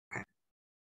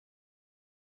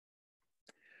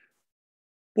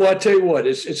Well, I tell you what,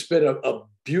 it's been a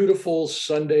beautiful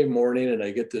Sunday morning, and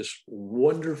I get this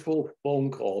wonderful phone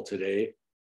call today,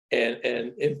 and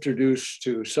introduced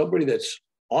to somebody that's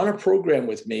on a program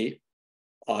with me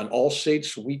on All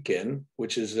Saints Weekend,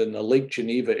 which is in the Lake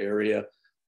Geneva area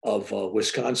of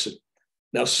Wisconsin.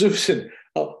 Now, Susan,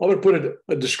 I'm going to put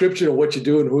a description of what you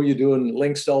do and who you do, and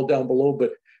links all down below.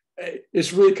 But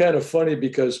it's really kind of funny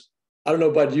because I don't know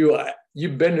about you,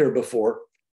 you've been there before.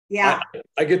 Yeah.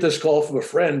 I get this call from a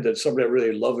friend that somebody I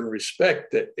really love and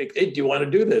respect that, hey, do you want to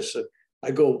do this? And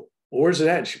I go, well, where's it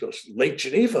at? And she goes, Lake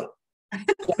Geneva.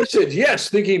 So I said, yes,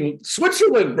 thinking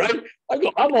Switzerland, right? I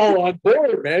go, I'm all on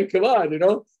board, man. Come on,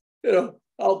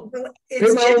 I'll pay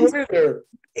my own way there.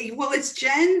 Well, it's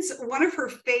Jen's, one of her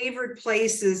favorite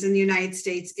places in the United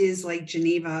States is Lake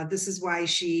Geneva. This is why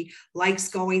she likes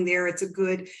going there. It's a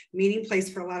good meeting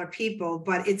place for a lot of people,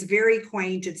 but it's very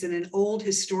quaint. It's in an old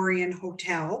historian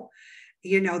hotel,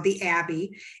 the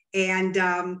Abbey. And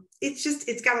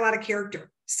it's got a lot of character.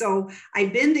 So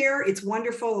I've been there. It's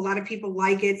wonderful. A lot of people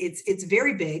like it. It's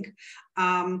very big,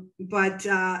 but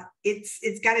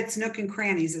it's got its nook and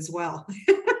crannies as well.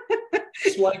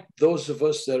 It's like those of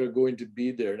us that are going to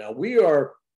be there. Now, we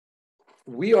are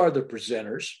the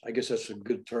presenters. I guess that's a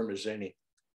good term as any.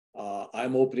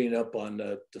 I'm opening up on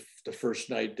the first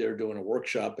night there doing a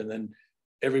workshop, and then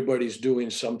everybody's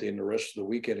doing something the rest of the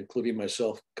weekend, including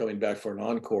myself coming back for an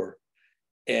encore.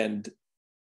 And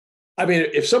I mean,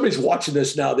 if somebody's watching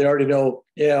this now, they already know,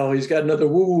 he's got another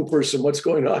woo-woo person. What's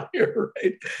going on here,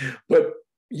 right? But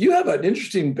you have an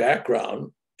interesting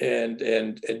background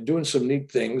and doing some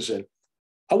neat things. And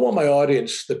I want my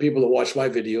audience, the people that watch my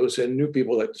videos and new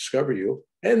people that discover you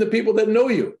and the people that know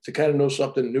you to kind of know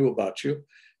something new about you.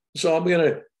 So I'm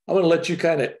gonna let you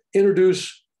kind of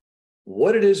introduce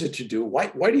what it is that you do. Why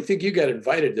do you think you got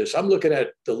invited to this? I'm looking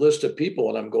at the list of people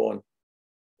and I'm going,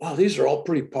 wow, these are all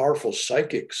pretty powerful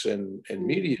psychics and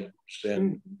mediums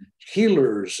and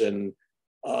healers. And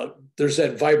there's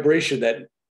that vibration that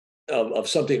of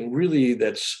something really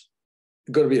that's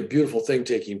going to be a beautiful thing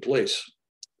taking place.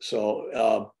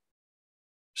 So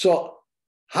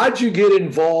how'd you get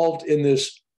involved in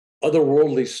this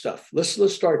otherworldly stuff?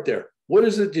 Let's start there. What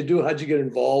is it you do? How'd you get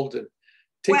involved? And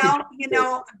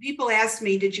people ask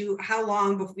me, how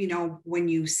long before, when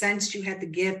you sensed you had the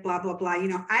gift, blah, blah, blah.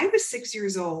 I was 6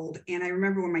 years old, and I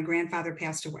remember when my grandfather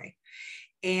passed away.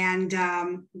 And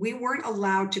we weren't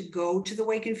allowed to go to the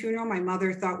wake and funeral. My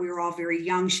mother thought we were all very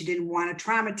young. She didn't want to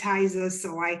traumatize us.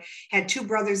 So I had two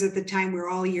brothers at the time. We were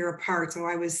all a year apart. So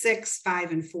I was 6,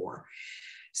 5, and 4.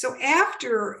 So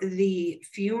after the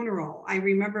funeral, I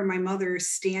remember my mother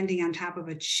standing on top of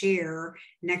a chair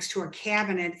next to a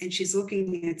cabinet, and she's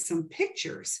looking at some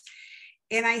pictures.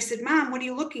 And I said, Mom, what are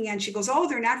you looking at? And she goes, oh,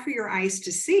 they're not for your eyes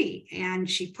to see. And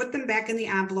she put them back in the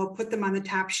envelope, put them on the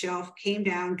top shelf, came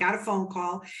down, got a phone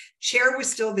call. Chair was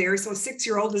still there. So a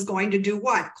 6-year-old is going to do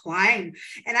what? Climb.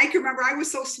 And I can remember I was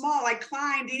so small, I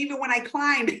climbed. And even when I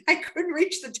climbed, I couldn't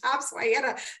reach the top. So I had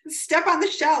to step on the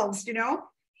shelves, And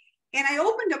I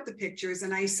opened up the pictures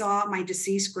and I saw my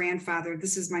deceased grandfather.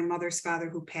 This is my mother's father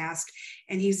who passed.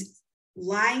 And he's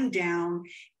lying down,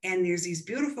 and there's these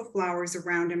beautiful flowers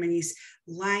around him, and he's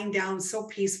lying down so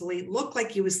peacefully. Looked like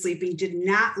he was sleeping, did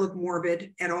not look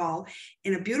morbid at all,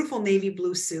 in a beautiful navy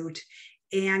blue suit.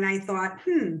 And I thought,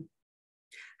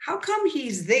 how come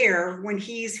he's there when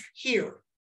he's here?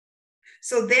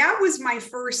 So that was my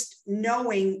first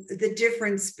knowing the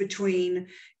difference between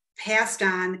passed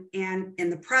on and in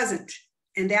the present.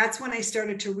 And that's when I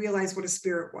started to realize what a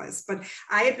spirit was. But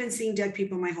I have been seeing dead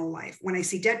people my whole life. When I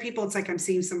see dead people, it's like I'm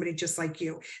seeing somebody just like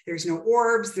you. There's no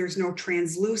orbs, there's no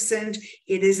translucent.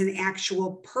 It is an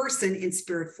actual person in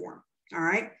spirit form. All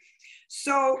right.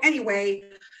 So anyway,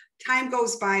 time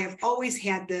goes by. I've always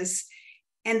had this.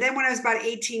 And then when I was about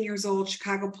 18 years old,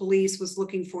 Chicago police was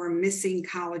looking for a missing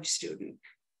college student.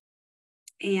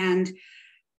 And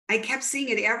I kept seeing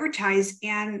it advertised.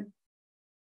 And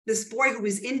this boy who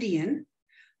was Indian,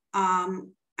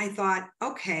 I thought,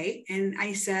 okay. And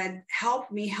I said,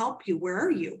 help me help you. Where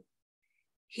are you?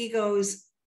 He goes,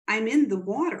 I'm in the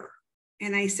water.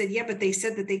 And I said, yeah, but they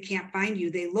said that they can't find you.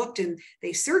 They looked and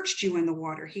they searched you in the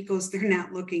water. He goes, they're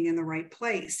not looking in the right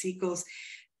place. He goes,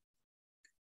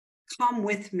 come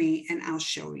with me and I'll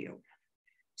show you.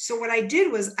 So what I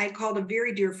did was I called a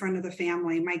very dear friend of the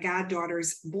family, my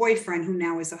goddaughter's boyfriend, who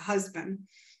now is a husband.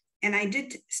 And I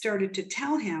started to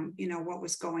tell him, what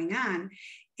was going on.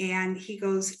 And he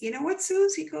goes, you know what,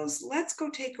 Suze? He goes, let's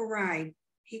go take a ride.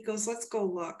 He goes, let's go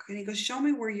look. And he goes, show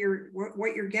me what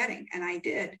you're getting. And I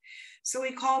did. So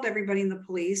he called everybody in the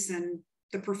police and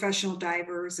the professional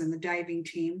divers and the diving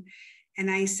team. And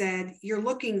I said, you're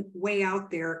looking way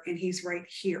out there and he's right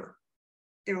here.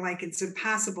 They're like, it's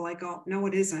impossible. I go, no,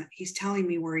 it isn't. He's telling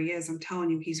me where he is. I'm telling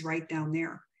you, he's right down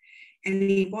there. And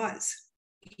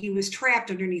he was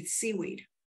trapped underneath seaweed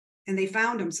and they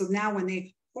found him. So now when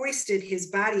they hoisted his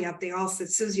body up, they all said,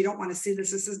 Susan, you don't want to see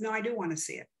this? I says, no, I do want to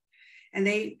see it. And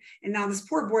now this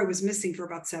poor boy was missing for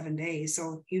about 7 days.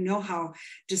 So you know how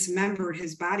dismembered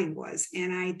his body was.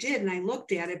 And I did, and I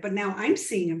looked at it, but now I'm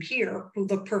seeing him here who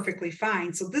looked perfectly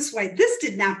fine. So this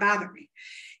did not bother me.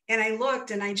 And I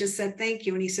looked and I just said, thank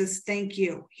you. And he says, thank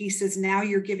you. He says, now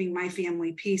you're giving my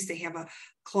family peace. They have a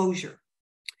closure.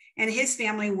 And his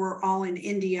family were all in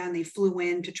India and they flew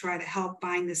in to try to help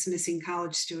find this missing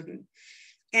college student.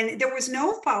 And there was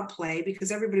no foul play because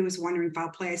everybody was wondering foul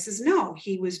play. I says, no,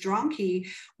 he was drunk. He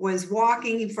was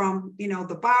walking from,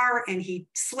 the bar and he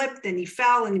slipped and he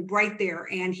fell and right there.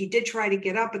 And he did try to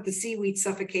get up, but the seaweed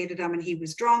suffocated him and he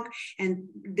was drunk. And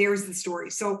there's the story.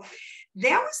 So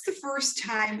that was the first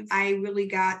time I really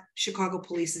got Chicago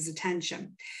police's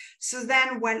attention. So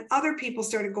then when other people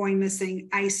started going missing,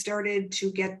 I started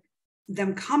to get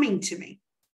them coming to me,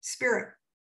 spirit.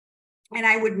 And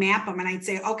I would map them and I'd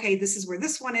say, okay, this is where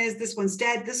this one is. This one's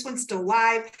dead. This one's still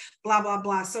alive, blah, blah,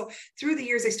 blah. So through the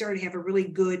years, I started to have a really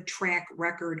good track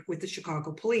record with the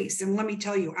Chicago police. And let me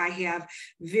tell you, I have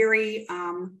very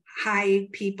high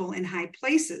people in high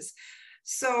places.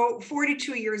 So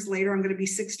 42 years later, I'm going to be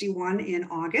 61 in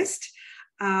August.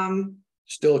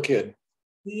 Still a kid.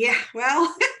 Yeah,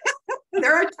 well,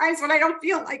 there are times when I don't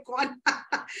feel like one,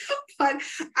 but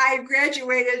I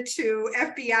graduated to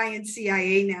FBI and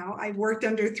CIA now. I've worked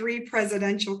under 3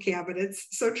 presidential cabinets.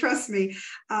 So trust me,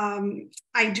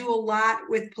 I do a lot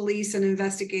with police and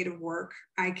investigative work.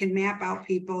 I can map out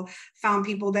people, found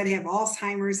people that have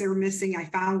Alzheimer's that are missing. I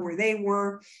found where they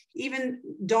were, even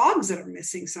dogs that are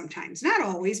missing sometimes, not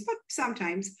always, but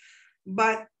sometimes.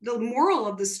 But the moral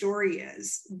of the story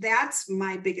is that's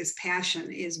my biggest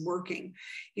passion is working.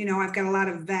 I've got a lot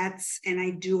of vets and I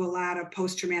do a lot of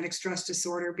post-traumatic stress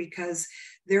disorder because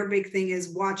their big thing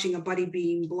is watching a buddy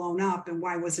being blown up and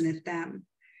why wasn't it them?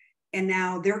 And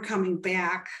now they're coming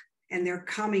back and they're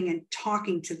coming and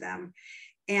talking to them.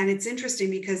 And it's interesting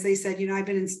because they said, I've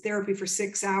been in therapy for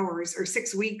 6 hours or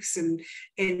 6 weeks and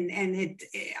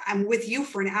I'm with you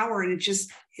for an hour and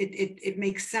it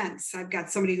makes sense. I've got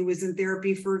somebody who was in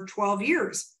therapy for 12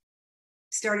 years,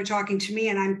 started talking to me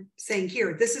and I'm saying,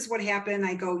 here, this is what happened.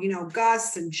 I go,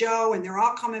 Gus and Joe, and they're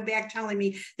all coming back telling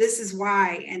me this is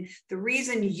why. And the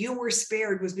reason you were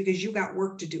spared was because you got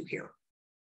work to do here.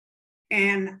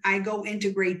 And I go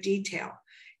into great detail.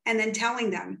 And then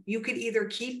telling them you could either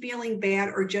keep feeling bad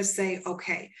or just say,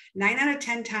 okay, 9 out of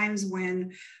 10 times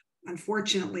when,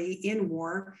 unfortunately, in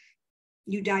war,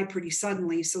 you die pretty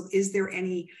suddenly. So is there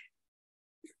any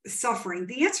suffering?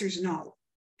 The answer is no.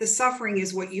 The suffering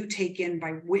is what you take in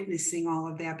by witnessing all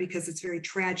of that because it's very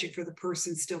tragic for the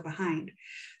person still behind.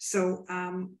 So,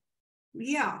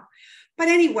 yeah. But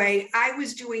anyway, I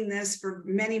was doing this for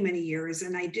many, many years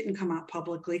and I didn't come out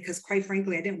publicly because quite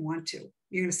frankly, I didn't want to.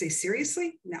 You're going to say,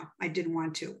 seriously? No, I didn't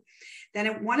want to.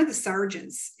 Then one of the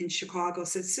sergeants in Chicago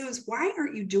said, Suze, why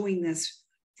aren't you doing this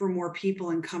for more people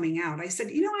and coming out? I said,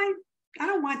 I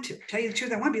don't want to. Tell you the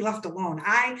truth, I want to be left alone.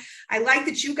 I like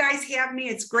that you guys have me.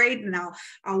 It's great. And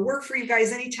I'll work for you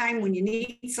guys anytime when you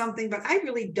need something, but I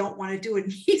really don't want to do it.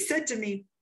 And he said to me,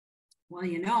 well,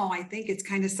 I think it's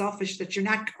kind of selfish that you're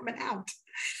not coming out.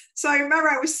 So I remember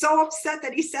I was so upset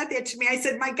that he said that to me. I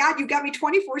said, my God, you got me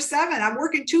 24/7. I'm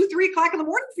working 2, 3 o'clock in the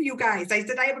morning for you guys. I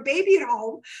said, I have a baby at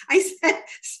home. I said,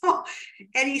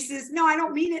 and he says, no, I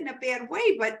don't mean it in a bad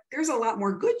way, but there's a lot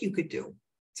more good you could do.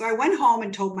 So I went home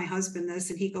and told my husband this,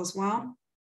 and he goes, well,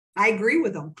 I agree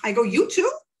with him. I go, you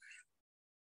too?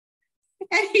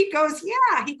 And he goes,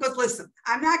 yeah. He goes, listen,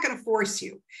 I'm not going to force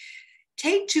you.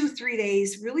 Take 2, 3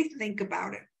 days, really think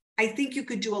about it. I think you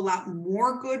could do a lot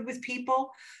more good with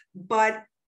people, but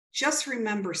just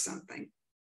remember something.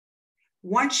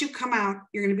 Once you come out,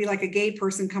 you're going to be like a gay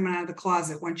person coming out of the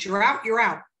closet. Once you're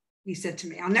out, he said to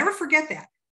me. I'll never forget that.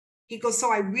 He goes,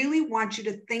 so I really want you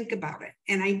to think about it.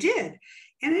 And I did.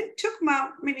 And it took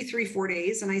about maybe 3, 4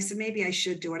 days. And I said, maybe I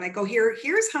should do it. I go,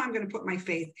 here's how I'm going to put my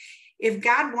faith. If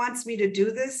God wants me to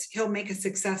do this, he'll make a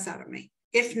success out of me.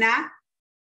 If not,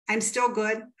 I'm still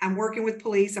good. I'm working with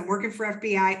police. I'm working for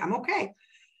FBI. I'm okay.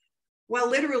 Well,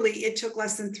 literally, it took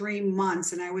less than 3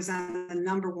 months, and I was on the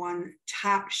 #1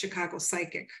 top Chicago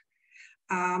psychic.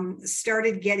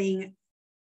 Started getting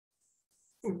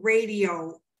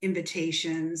radio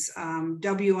invitations,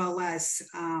 WLS,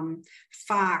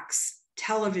 Fox,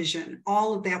 television,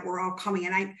 all of that were all coming.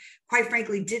 And I, quite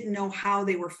frankly, didn't know how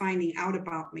they were finding out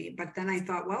about me. But then I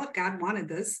thought, well, if God wanted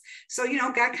this, so,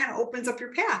 God kind of opens up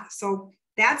your path. So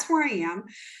that's where I am.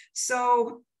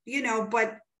 So,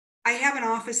 but I have an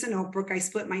office in Oak Brook. I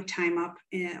split my time up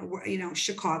in,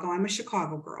 Chicago. I'm a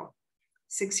Chicago girl.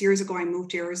 6 years ago, I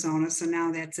moved to Arizona. So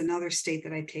now that's another state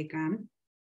that I take on.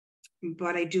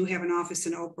 But I do have an office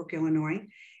in Oak Brook, Illinois.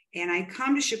 And I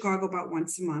come to Chicago about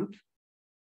once a month.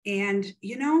 And,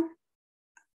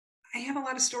 I have a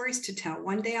lot of stories to tell.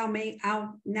 One day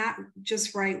I'll not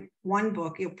just write one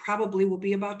book. It probably will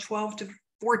be about 12 to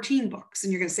 14 books.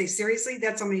 And you're going to say, seriously,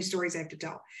 that's how many stories I have to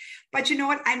tell. But you know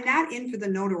what? I'm not in for the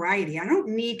notoriety. I don't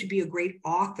need to be a great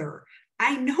author.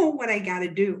 I know what I got to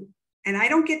do. And I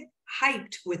don't get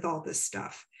hyped with all this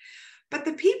stuff. But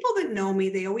the people that know me,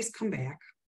 they always come back.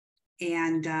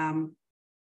 And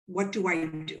what do I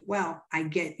do? Well, I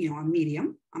get, a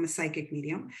medium. I'm a psychic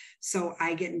medium. So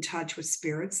I get in touch with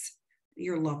spirits,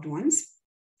 your loved ones.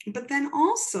 But then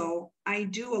also I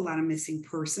do a lot of missing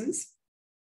persons,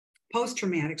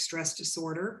 post-traumatic stress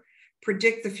disorder,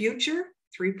 predict the future,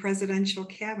 3 presidential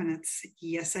cabinets.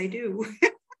 Yes, I do.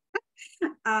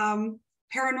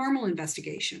 Paranormal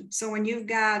investigation. So when you've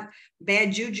got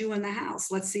bad juju in the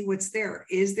house, let's see what's there.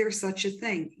 Is there such a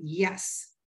thing? Yes.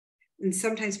 And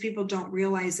sometimes people don't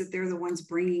realize that they're the ones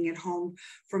bringing it home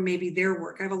from maybe their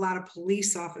work. I have a lot of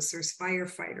police officers,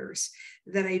 firefighters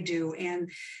that I do,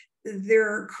 and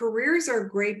their careers are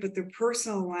great, but their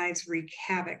personal lives wreak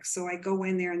havoc. So I go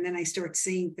in there and then I start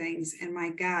seeing things, and my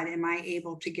God, am I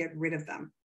able to get rid of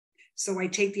them? So I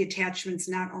take the attachments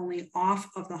not only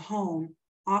off of the home,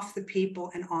 off the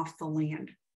people, and off the land.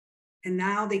 And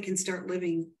now they can start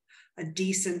living a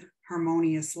decent,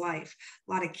 harmonious life.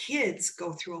 A lot of kids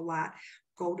go through a lot,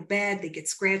 go to bed, they get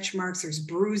scratch marks, there's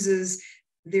bruises.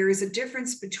 There is a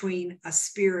difference between a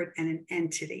spirit and an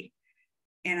entity.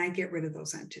 And I get rid of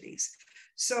those entities.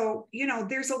 So,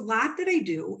 there's a lot that I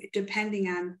do depending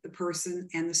on the person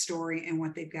and the story and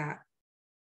what they've got.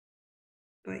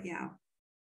 But yeah.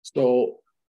 So,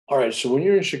 all right. So when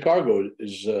you're in Chicago,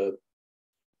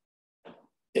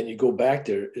 and you go back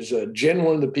there, is Jen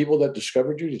one of the people that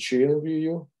discovered you? Did she interview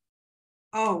you?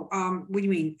 Oh, what do you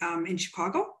mean? In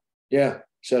Chicago? Yeah.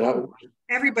 Said how?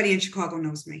 Everybody in Chicago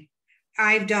knows me.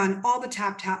 I've done all the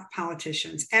top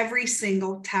politicians. Every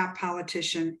single top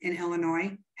politician in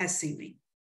Illinois has seen me.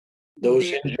 Those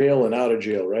in jail and out of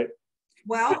jail, right?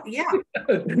 Well, yeah.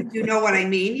 You know what I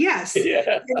mean? Yes.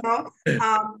 Yeah.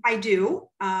 I do.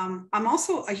 I'm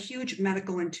also a huge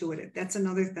medical intuitive. That's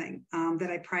another thing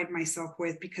that I pride myself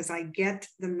with, because I get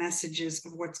the messages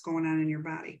of what's going on in your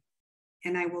body.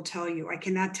 And I will tell you, I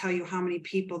cannot tell you how many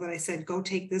people that I said, go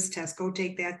take this test, go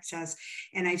take that test.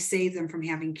 And I've saved them from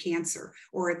having cancer,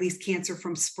 or at least cancer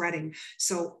from spreading.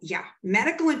 So yeah,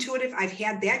 medical intuitive, I've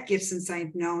had that gift since I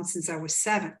was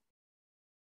 7.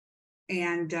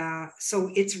 And so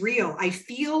it's real. I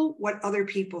feel what other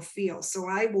people feel. So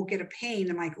I will get a pain.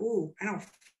 I'm like, ooh, I don't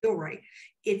feel right.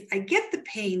 I get the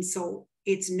pain, so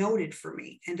it's noted for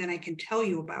me. And then I can tell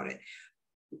you about it,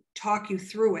 talk you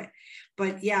through it.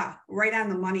 But yeah, right on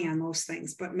the money on most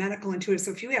things, but medical intuitive.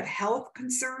 So if you have health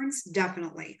concerns,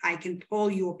 definitely, I can pull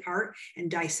you apart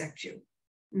and dissect you.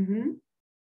 Mm-hmm.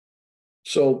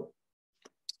 So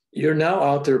you're now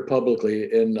out there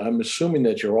publicly, and I'm assuming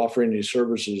that you're offering these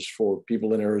services for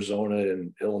people in Arizona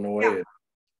and Illinois.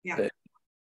 Yeah.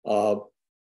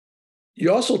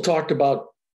 You also talked about,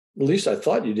 at least I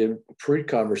thought you did,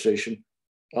 pre-conversation,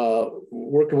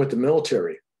 working with the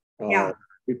military.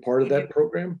 Be part of that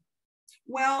program?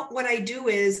 Well, what I do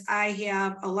is I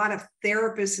have a lot of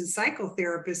therapists and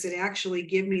psychotherapists that actually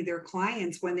give me their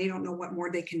clients when they don't know what more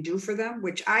they can do for them,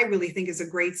 which I really think is a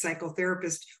great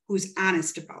psychotherapist who's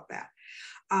honest about that.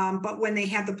 But when they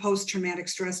have the post-traumatic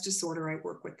stress disorder, I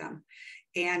work with them.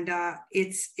 And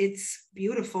it's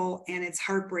beautiful and it's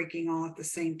heartbreaking all at the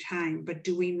same time. But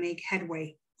do we make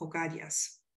headway? Oh, God,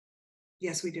 yes.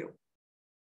 Yes, we do.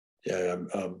 Yeah,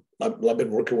 I've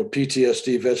been working with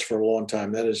PTSD vets for a long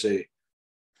time.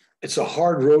 It's a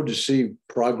hard road to see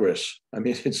progress. I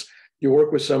mean, you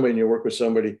work with somebody and you work with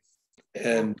somebody,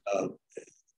 and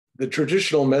the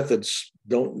traditional methods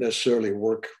don't necessarily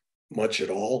work much at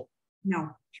all. No.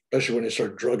 Especially when they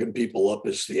start drugging people up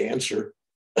as the answer.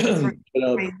 Right.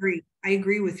 I agree. I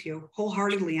agree with you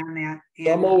wholeheartedly on that. And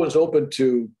I'm always open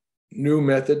to new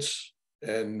methods,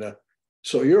 and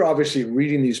so you're obviously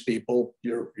reading these people.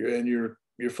 You're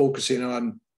focusing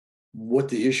on what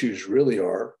the issues really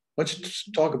are. Why don't you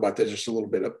just talk about that just a little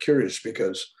bit? I'm curious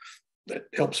because that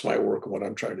helps my work and what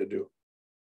I'm trying to do.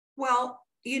 Well,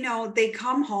 they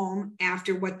come home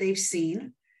after what they've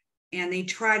seen. and they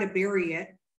try to bury it,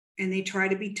 and they try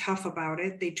to be tough about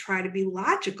it. They try to be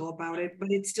logical about it,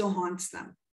 but it still haunts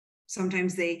them.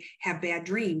 Sometimes they have bad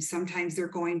dreams. Sometimes they're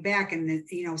going back, and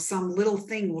some little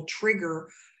thing will trigger,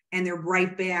 and they're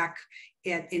right back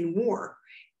in war.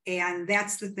 And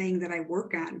that's the thing that I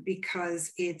work on,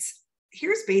 because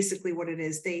here's basically what it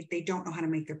is. They don't know how to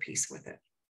make their peace with it.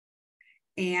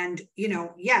 And,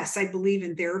 yes, I believe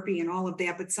in therapy and all of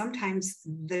that, but sometimes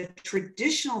the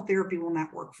traditional therapy will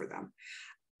not work for them.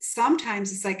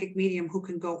 Sometimes a psychic medium who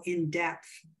can go in depth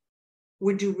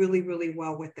would do really, really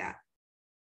well with that.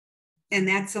 And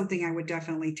that's something I would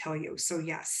definitely tell you. So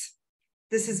yes,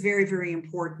 this is very, very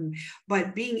important.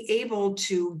 But being able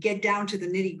to get down to the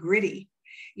nitty gritty,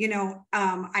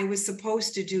 I was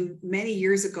supposed to do many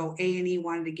years ago, A&E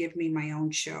wanted to give me my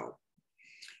own show.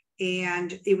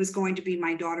 And it was going to be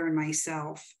my daughter and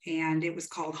myself. And it was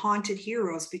called Haunted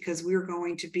Heroes, because we were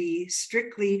going to be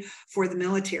strictly for the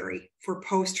military, for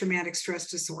post-traumatic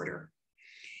stress disorder.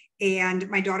 And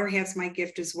my daughter has my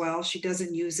gift as well. She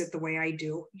doesn't use it the way I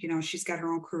do. She's got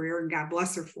her own career, and God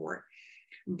bless her for it.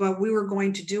 But we were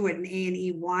going to do it, and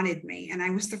A&E wanted me. And I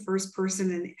was the first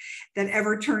person that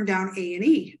ever turned down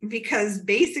A&E, because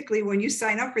basically when you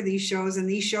sign up for these shows and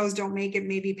these shows don't make it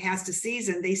maybe past a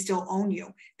season, they still own you.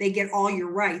 They get all your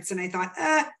rights. And I thought,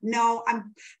 no,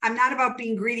 I'm not about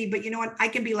being greedy, but you know what? I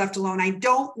can be left alone. I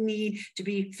don't need to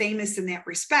be famous in that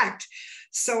respect.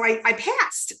 So I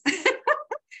passed.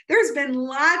 There's been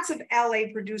lots of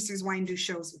LA producers wanting to do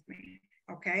shows with me,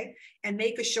 okay, and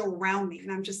make a show around me.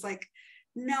 And I'm just like,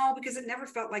 no, because it never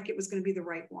felt like it was going to be the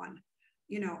right one,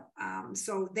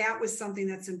 so that was something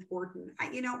that's important.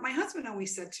 My husband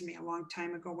always said to me a long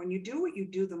time ago, when you do what you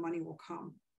do, the money will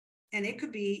come. And it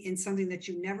could be in something that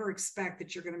you never expect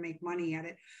that you're going to make money at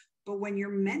it. But when you're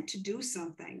meant to do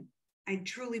something, I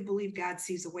truly believe God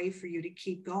sees a way for you to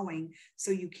keep going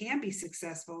so you can be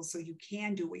successful, so you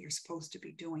can do what you're supposed to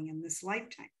be doing in this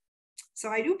lifetime. So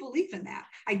I do believe in that.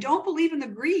 I don't believe in the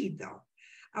greed, though.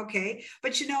 Okay.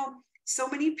 But, so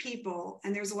many people,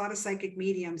 and there's a lot of psychic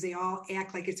mediums, they all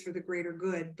act like it's for the greater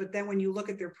good. But then when you look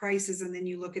at their prices, and then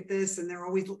you look at this, and they're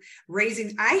always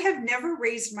raising. I have never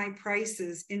raised my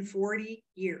prices in 40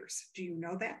 years. Do you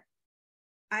know that?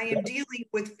 I am dealing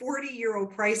with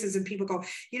 40-year-old prices, and people go,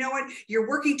 you know what? You're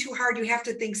working too hard. You have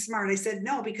to think smart. I said,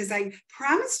 no, because I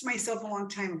promised myself a long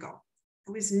time ago,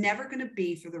 I was never going to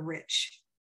be for the rich.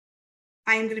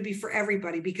 I am going to be for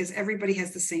everybody, because everybody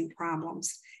has the same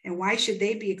problems. And why should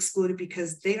they be excluded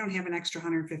because they don't have an extra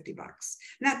 $150? I'm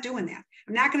not doing that.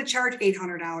 I'm not going to charge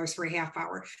 $800 for a half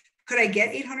hour. Could I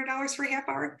get $800 for a half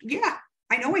hour? Yeah,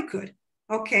 I know I could.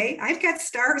 Okay. I've got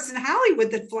stars in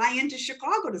Hollywood that fly into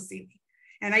Chicago to see me.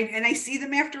 And I see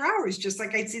them after hours, just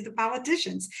like I see the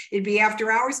politicians. It'd be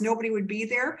after hours. Nobody would be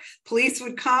there. Police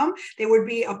would come. There would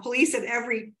be a police at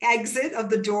every exit of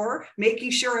the door,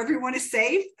 making sure everyone is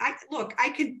safe.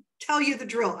 I can tell you the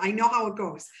drill. I know how it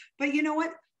goes. But you know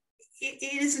what?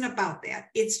 It isn't about that.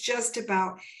 It's just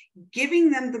about giving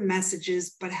them the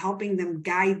messages, but helping them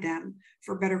guide them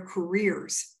for better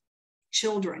careers,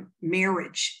 children,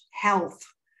 marriage, health,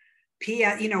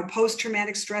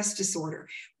 post-traumatic stress disorder,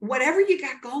 whatever you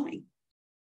got going,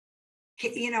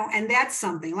 and that's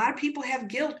something. A lot of people have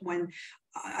guilt when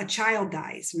a child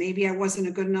dies. Maybe I wasn't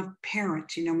a good enough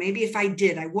parent. Maybe if I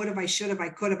did, I would have, I should have, I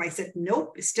could have. I said,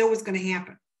 nope, it still was going to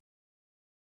happen.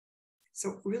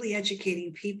 So really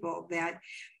educating people that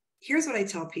here's what I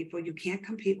tell people: you can't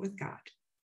compete with God.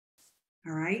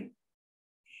 All right.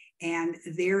 And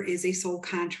there is a soul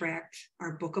contract,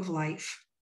 our book of life.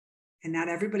 And not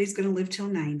everybody's going to live till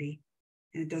 90.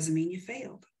 And it doesn't mean you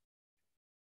failed.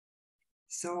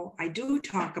 So I do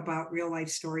talk about real life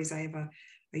stories. I have a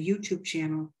YouTube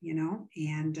channel,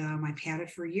 and I've had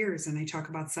it for years. And I talk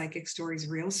about psychic stories,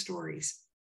 real stories.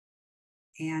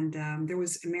 And there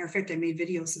was, a matter of fact, I made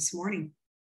videos this morning.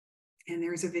 And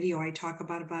there's a video I talk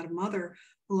about a mother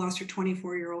who lost her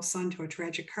 24-year-old son to a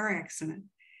tragic car accident.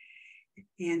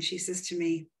 And she says to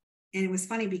me, and it was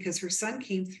funny because her son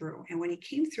came through. And when he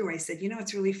came through, I said,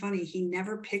 it's really funny. He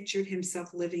never pictured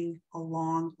himself living a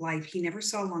long life. He never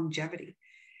saw longevity.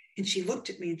 And she looked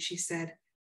at me and she said,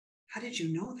 how did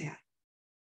you know that?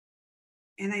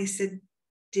 And I said,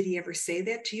 did he ever say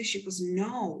that to you? She goes,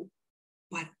 no.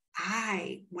 But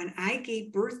when I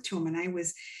gave birth to him and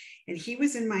he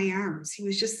was in my arms, he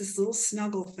was just this little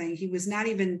snuggle thing. He was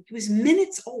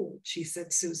minutes old, she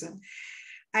said, Susan.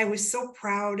 I was so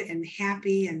proud and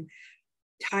happy and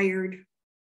tired.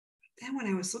 Then when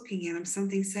I was looking at him,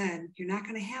 something said, you're not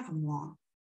going to have him long.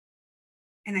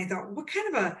 And I thought, what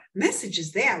kind of a message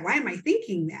is that? Why am I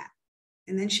thinking that?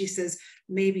 And then she says,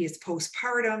 maybe it's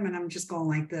postpartum. And I'm just going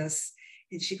like this.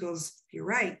 And she goes, you're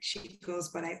right. She goes,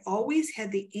 but I always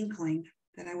had the inkling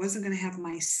that I wasn't going to have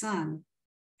my son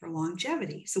for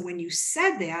longevity. So when you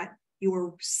said that, you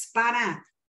were spot on.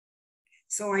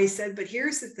 So I said, but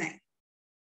here's the thing.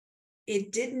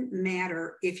 It didn't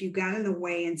matter if you got in the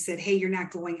way and said, hey, you're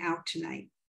not going out tonight.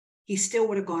 He still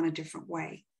would have gone a different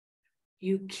way.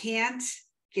 You can't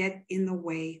get in the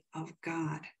way of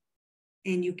God,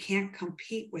 and you can't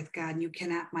compete with God, and you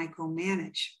cannot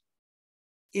micromanage.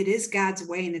 It is God's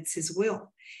way and it's his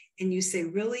will. And you say,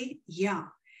 really? Yeah.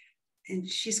 And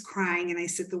she's crying. And I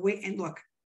said, the way, and look,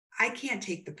 I can't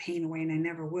take the pain away, and I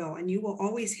never will. And you will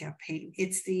always have pain.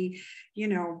 It's the,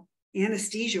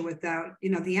 anesthesia without,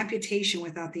 the amputation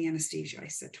without the anesthesia, I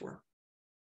said to her.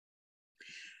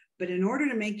 But in order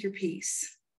to make your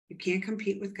peace, you can't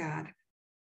compete with God.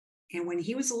 And when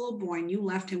he was a little boy and you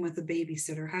left him with a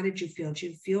babysitter, how did you feel? Did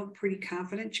you feel pretty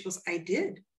confident? She goes, I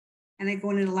did. And I go,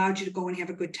 and it allowed you to go and have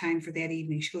a good time for that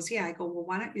evening. She goes, yeah. I go, well,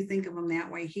 why don't you think of him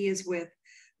that way? He is with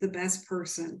the best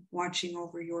person watching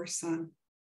over your son,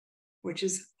 which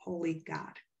is holy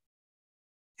God.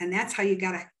 And that's how you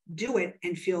got to do it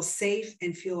and feel safe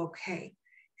and feel okay.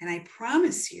 And I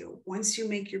promise you, once you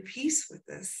make your peace with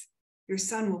this, your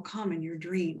son will come in your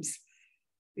dreams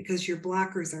because your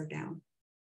blockers are down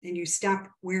and you stop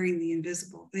wearing the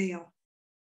invisible veil.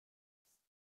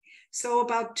 So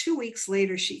about 2 weeks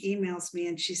later, she emails me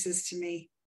and she says to me,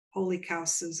 holy cow,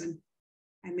 Susan,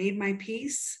 I made my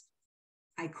peace.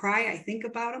 I cry, I think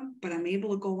about him, but I'm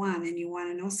able to go on. And you want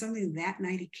to know something? That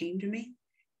night he came to me.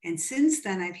 And since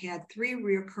then, I've had 3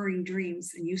 recurring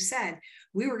dreams. And you said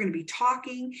we were going to be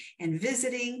talking and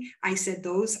visiting. I said,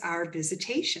 those are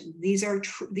visitation. These are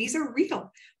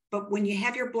real. But when you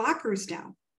have your blockers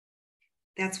down,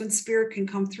 that's when spirit can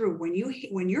come through.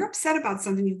 When you're upset about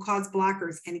something, you cause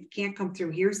blockers and it can't come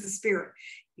through. Here's the spirit.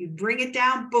 You bring it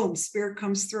down, boom, spirit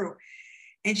comes through.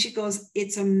 And she goes,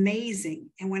 it's amazing.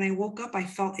 And when I woke up, I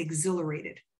felt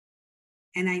exhilarated.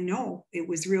 And I know it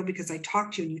was real because I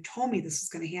talked to you and you told me this was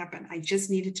going to happen. I just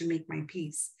needed to make my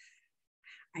peace.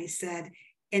 I said,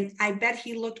 and I bet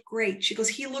he looked great. She goes,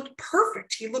 he looked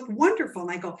perfect. He looked wonderful.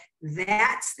 And I go,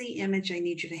 that's the image I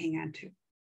need you to hang on to.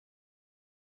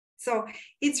 So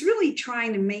it's really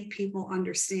trying to make people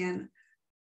understand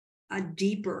a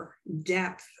deeper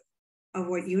depth of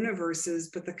what universe is,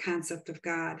 but the concept of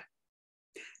God.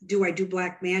 Do I do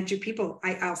black magic?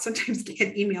 I'll sometimes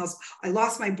get emails. I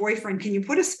lost my boyfriend. Can you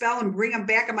put a spell and bring him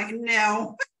back? I'm like,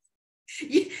 no.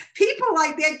 People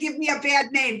like that give me a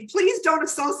bad name. Please don't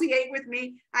associate with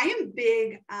me. I am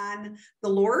big on the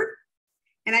Lord.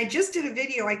 And I just did a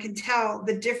video. I can tell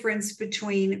the difference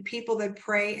between people that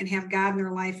pray and have God in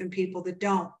their life and people that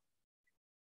don't.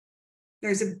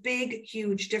 There's a big,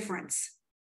 huge difference.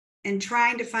 And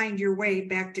trying to find your way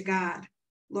back to God.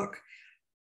 Look,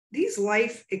 these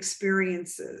life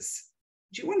experiences,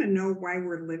 do you want to know why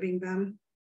we're living them?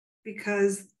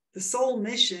 Because the soul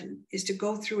mission is to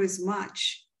go through as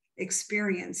much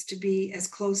experience to be as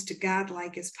close to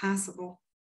God-like as possible.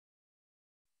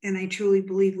 And I truly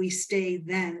believe we stay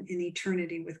then in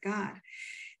eternity with God.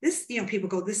 This, people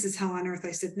go, this is hell on earth.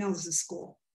 I said, no, this is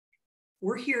school.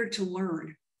 We're here to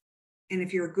learn. And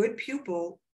if you're a good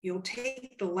pupil, you'll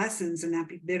take the lessons and not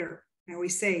be bitter. I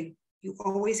always say, you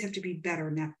always have to be better,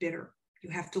 not bitter.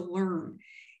 You have to learn.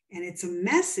 And it's a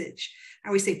message. I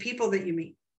always say people that you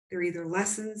meet, they're either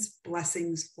lessons,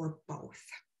 blessings, or both.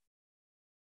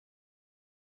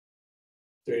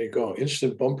 There you go.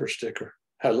 Instant bumper sticker.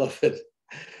 I love it.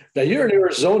 Now you're in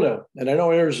Arizona, and I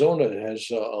know Arizona has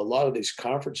a lot of these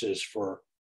conferences for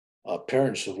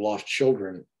parents of lost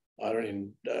children.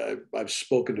 I've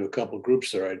spoken to a couple of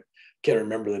groups there. I can't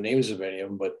remember the names of any of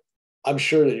them, but I'm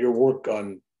sure that your work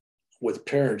with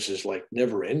parents is like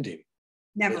never ending.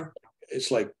 Never.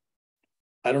 It's like,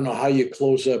 I don't know how you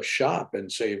close up shop and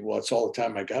say, well, it's all the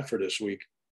time I got for this week.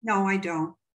 No, I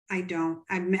don't.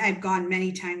 I've gone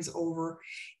many times over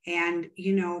and,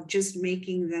 just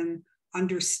making them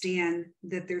understand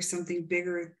that there's something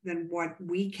bigger than what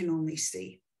we can only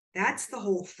see. That's the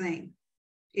whole thing.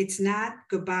 It's not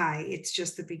goodbye. It's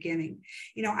just the beginning.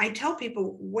 I tell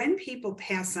people when people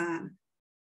pass on,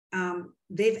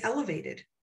 they've elevated.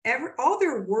 All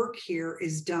their work here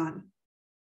is done.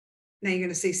 Now you're going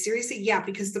to say, seriously? Yeah,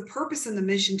 because the purpose and the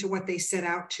mission to what they set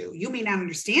out to, you may not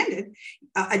understand it.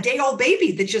 A day-old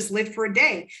baby that just lived for a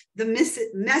day. The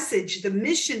message, the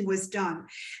mission was done.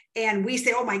 And we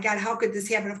say, oh my God, how could this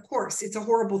happen? Of course, it's a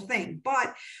horrible thing.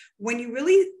 But when you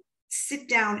really sit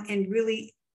down and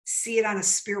really see it on a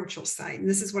spiritual side, and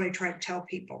this is what I try to tell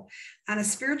people, on a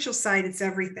spiritual side, it's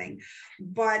everything.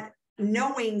 But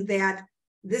knowing that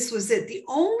this was it. The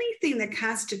only thing that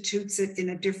constitutes it in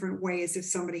a different way is if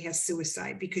somebody has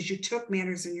suicide, because you took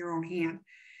matters in your own hand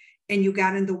and you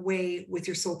got in the way with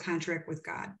your soul contract with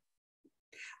God.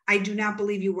 I do not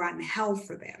believe you rot in hell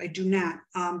for that. I do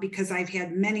not, because I've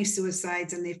had many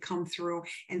suicides and they've come through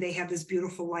and they have this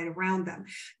beautiful light around them.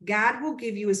 God will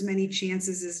give you as many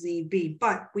chances as need be,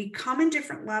 but we come in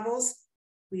different levels.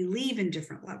 We leave in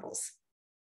different levels.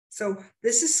 So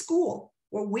this is school.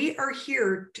 What we are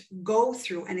here to go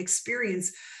through and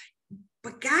experience,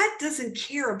 but God doesn't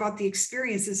care about the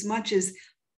experience as much as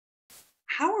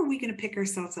how are we going to pick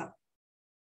ourselves up?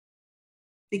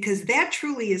 Because that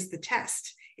truly is the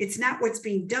test. It's not what's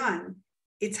being done.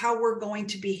 It's how we're going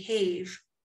to behave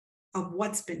of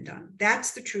what's been done.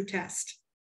 That's the true test.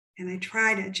 And I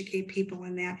try to educate people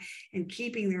in that and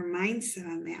keeping their mindset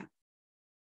on that,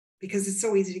 because it's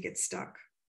so easy to get stuck.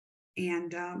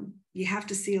 And you have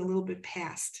to see a little bit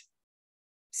past.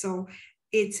 So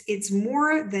it's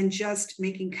more than just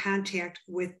making contact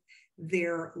with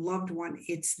their loved one.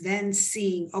 It's then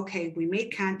seeing, okay, we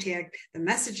made contact, the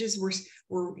messages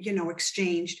were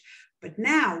exchanged, but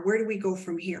now where do we go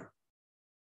from here?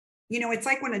 It's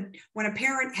like when a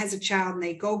parent has a child and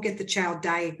they go get the child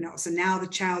diagnosed, and now the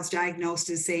child's diagnosed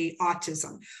as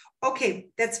autism. Okay,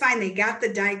 that's fine. They got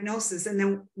the diagnosis. And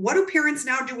then what do parents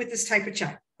now do with this type of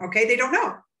child? Okay, they don't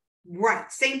know.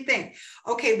 Right, same thing.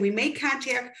 Okay, we made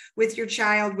contact with your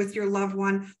child, with your loved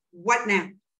one. What now?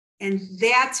 And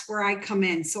that's where I come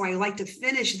in. So I like to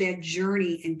finish that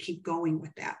journey and keep going with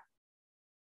that.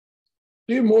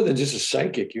 You're more than just a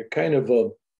psychic. You're kind of a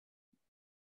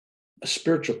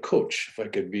spiritual coach, if I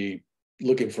could be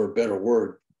looking for a better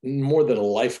word, more than a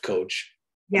life coach.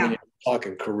 Yeah. I mean,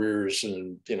 talking careers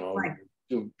and, right.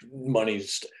 money.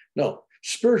 No,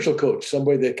 spiritual coach,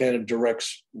 somebody that kind of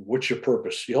directs what's your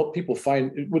purpose. You help people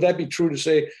find, would that be true to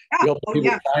say, you help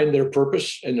people find their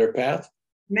purpose and their path?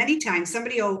 Many times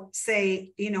somebody will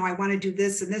say, I want to do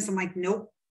this and this. I'm like,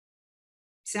 nope,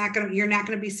 you're not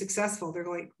going to be successful. They're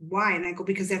like, why? And I go,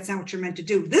 because that's not what you're meant to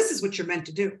do. This is what you're meant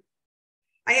to do.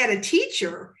 I had a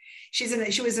teacher. She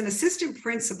was an assistant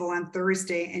principal on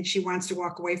Thursday, and she wants to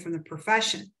walk away from the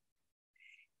profession.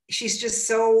 She's just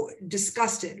so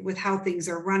disgusted with how things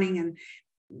are running and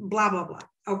blah, blah, blah.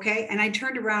 Okay. And I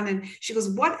turned around and she goes,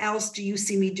 what else do you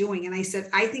see me doing? And I said,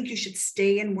 I think you should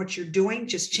stay in what you're doing.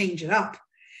 Just change it up.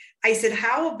 I said,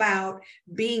 how about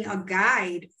being a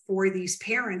guide for these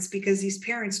parents? Because these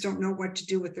parents don't know what to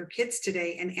do with their kids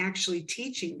today, and actually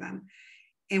teaching them.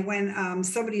 And when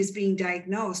somebody is being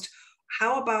diagnosed,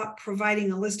 how about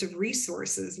providing a list of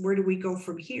resources? Where do we go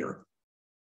from here?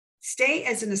 Stay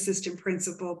as an assistant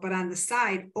principal, but on the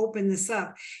side, open this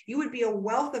up. You would be a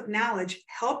wealth of knowledge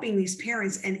helping these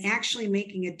parents and actually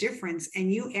making a difference.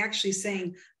 And you actually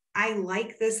saying, I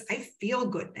like this. I feel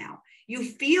good now. You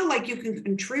feel like you can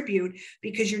contribute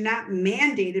because you're not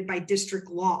mandated by district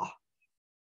law.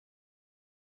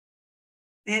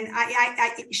 And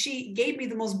she gave me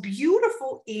the most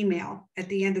beautiful email at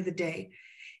the end of the day.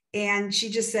 And she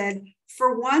just said,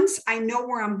 for once, I know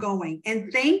where I'm going.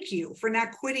 And thank you for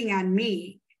not quitting on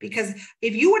me, because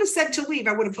if you would have said to leave,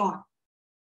 I would have gone.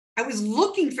 I was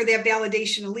looking for that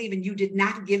validation to leave, and you did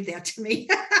not give that to me.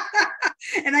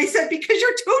 And I said, because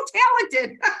you're too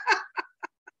talented.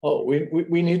 Oh,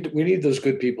 we need those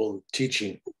good people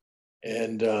teaching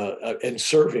and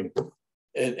serving.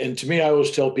 And to me, I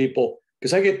always tell people,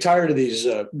 because I get tired of these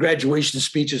graduation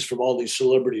speeches from all these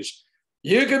celebrities.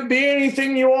 You can be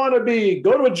anything you want to be.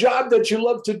 Go to a job that you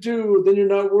love to do, then you're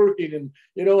not working, and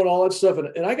and all that stuff.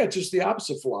 And I got just the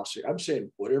opposite philosophy. I'm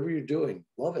saying, whatever you're doing,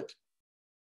 love it.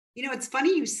 It's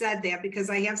funny you said that, because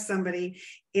I have somebody,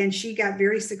 and she got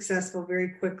very successful very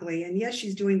quickly. And yes,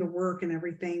 she's doing the work and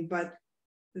everything, but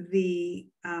the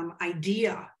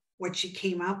idea, what she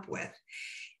came up with.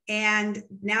 And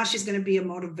now she's going to be a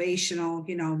motivational,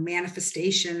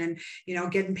 manifestation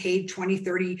and, getting paid $20,000,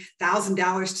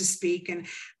 $30,000 to speak. And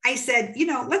I said,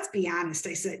 let's be honest.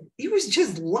 I said, it was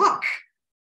just luck.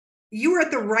 You were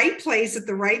at the right place at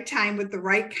the right time with the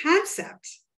right concept.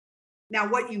 Now,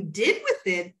 what you did with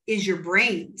it is your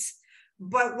brains.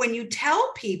 But when you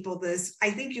tell people this, I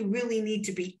think you really need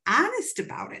to be honest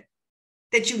about it.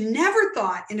 That you never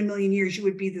thought in a million years you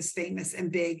would be this famous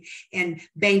and big and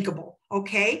bankable,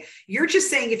 okay? You're just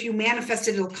saying if you manifest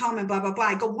it, it'll come and blah, blah, blah.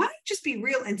 I go, why don't you just be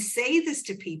real and say this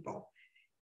to people,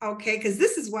 okay? Because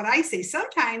this is what I say.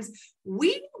 Sometimes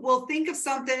we will think of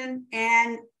something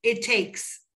and it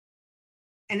takes,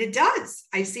 and it does.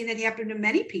 I've seen it happen to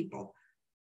many people.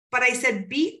 But I said,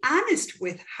 be honest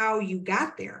with how you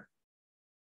got there.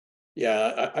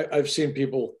 Yeah, I've seen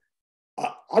people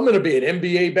I'm going to be an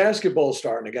NBA basketball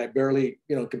star. And the guy barely,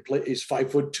 can play. He's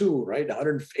 5'2", right?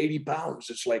 180 pounds.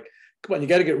 It's like, come on, you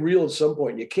got to get real at some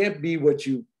point. You can't be what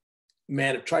you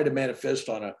try to manifest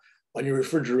on your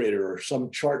refrigerator or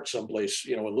some chart someplace,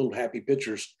 with little happy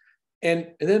pictures.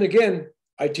 And then again,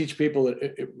 I teach people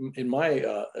in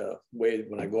my way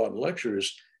when I go out and lecture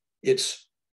is it's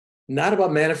not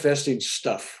about manifesting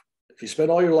stuff. If you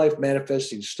spend all your life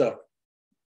manifesting stuff,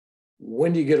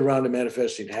 when do you get around to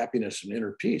manifesting happiness and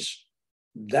inner peace?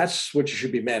 That's what you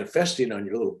should be manifesting on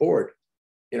your little board.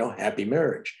 Happy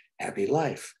marriage, happy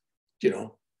life,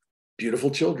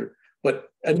 beautiful children. But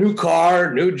a new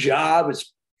car, new job,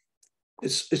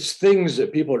 it's things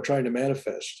that people are trying to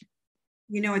manifest.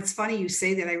 It's funny you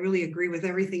say that. I really agree with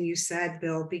everything you said,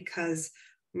 Bill, because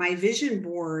my vision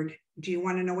board, do you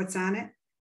want to know what's on it?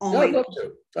 I'd love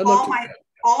to.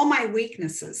 All my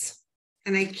weaknesses.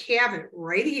 And I have it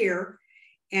right here.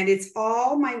 And it's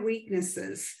all my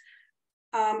weaknesses.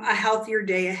 A healthier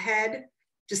day ahead,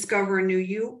 discover a new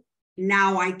you.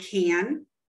 Now I can.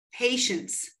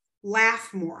 Patience,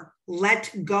 laugh more,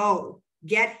 let go,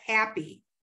 get happy,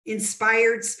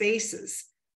 inspired spaces,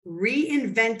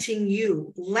 reinventing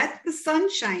you, let the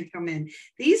sunshine come in.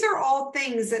 These are all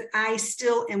things that I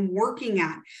still am working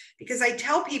on, because I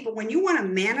tell people when you want to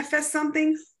manifest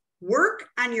something, work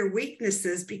on your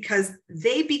weaknesses because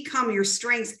they become your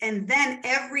strengths. And then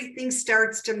everything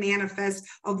starts to manifest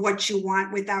of what you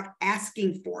want without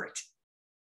asking for it.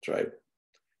 That's right.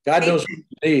 God knows what you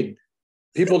need.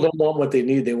 People don't want what they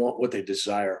need. They want what they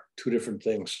desire. Two different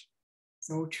things.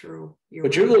 So true.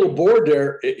 But your little board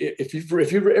there, if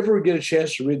you ever get a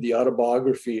chance to read the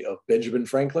autobiography of Benjamin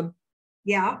Franklin,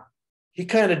 yeah, he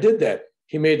kind of did that.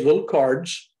 He made little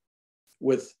cards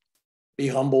with be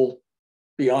humble,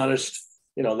 be honest,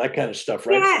 that kind of stuff,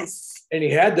 right? Yes. And he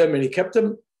had them and he kept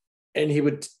them, and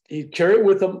he'd carry it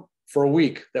with him for a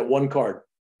week, that one card.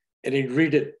 And he'd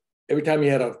read it every time he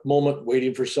had a moment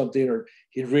waiting for something, or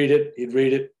he'd read it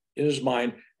in his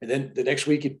mind. And then the next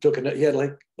week he had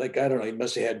like, I don't know, he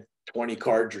must have had 20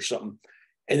 cards or something.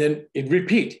 And then he'd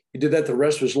repeat. He did that the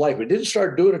rest of his life. He didn't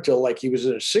start doing it until like he was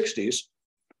in his 60s,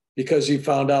 because he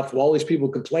found out from all these people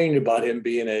complaining about him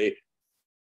being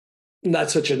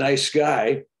not such a nice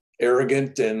guy,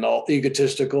 arrogant and all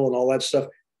egotistical and all that stuff.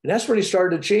 And that's when he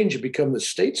started to change and become the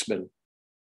statesman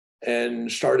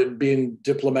and started being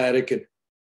diplomatic, and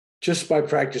just by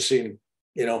practicing,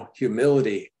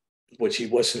 humility, which he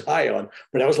wasn't high on.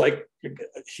 But I was like,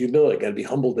 humility, got to be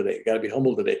humble today, got to be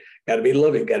humble today, got to be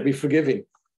loving, got to be forgiving.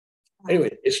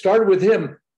 Anyway, it started with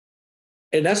him.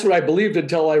 And that's what I believed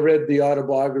until I read the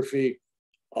autobiography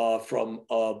from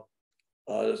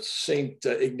St.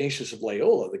 Ignatius of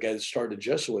Loyola, the guy that started the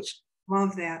Jesuits.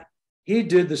 Love that. He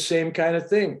did the same kind of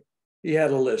thing. He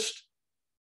had a list,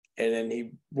 and then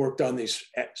he worked on these.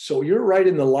 So you're right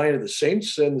in the line of the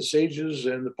saints and the sages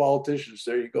and the politicians.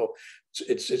 There you go.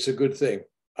 It's a good thing.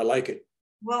 I like it.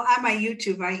 Well, on my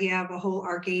YouTube, I have a whole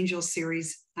Archangel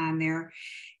series on there.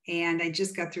 And I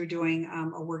just got through doing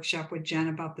a workshop with Jen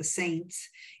about the saints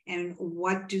and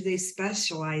what do they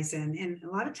specialize in. And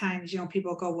a lot of times,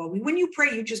 people go, well, when you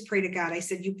pray, you just pray to God. I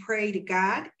said, you pray to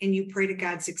God and you pray to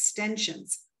God's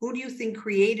extensions. Who do you think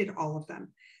created all of them?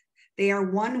 They are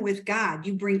one with God.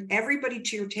 You bring everybody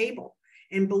to your table.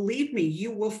 And believe me,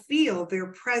 you will feel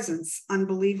their presence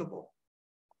unbelievable.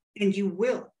 And you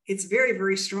will. It's very,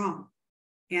 very strong.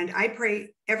 And I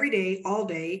pray every day, all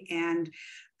day. And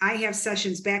I have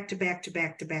sessions back to back to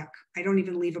back to back. I don't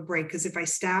even leave a break, because if I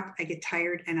stop, I get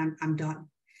tired and I'm done.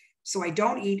 So I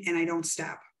don't eat and I don't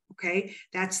stop. Okay.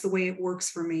 That's the way it works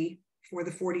for me for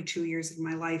the 42 years of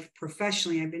my life.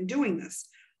 Professionally, I've been doing this.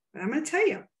 But I'm going to tell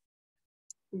you,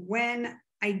 when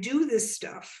I do this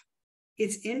stuff,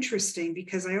 it's interesting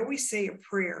because I always say a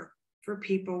prayer for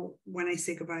people when I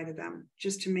say goodbye to them,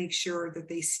 just to make sure that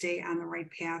they stay on the right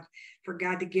path, for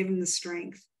God to give them the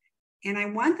strength. And I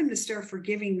want them to start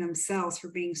forgiving themselves for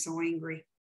being so angry.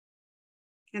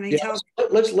 And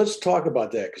let's talk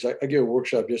about that, because I gave a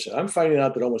workshop yesterday. I'm finding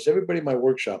out that almost everybody in my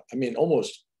workshop,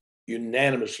 almost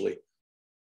unanimously,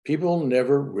 people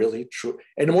never really true.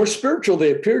 And the more spiritual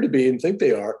they appear to be and think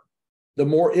they are, the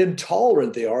more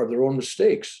intolerant they are of their own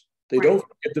mistakes. They don't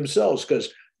forgive themselves because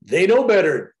they know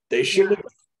better. They shouldn't.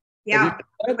 Yeah,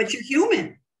 but you're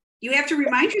human. You have to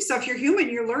remind yourself you're human.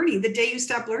 You're learning. The day you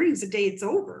stop learning is the day it's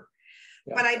over.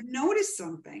 Yeah. But I've noticed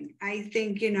something. I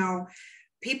think,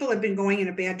 people have been going in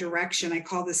a bad direction. I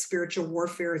call this spiritual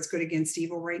warfare. It's good against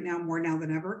evil right now, more now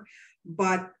than ever.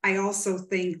 But I also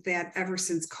think that ever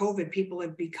since COVID, people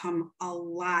have become a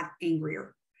lot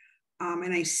angrier.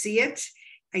 And I see it.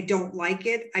 I don't like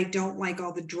it. I don't like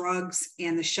all the drugs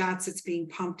and the shots that's being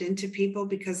pumped into people,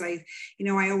 because I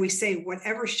always say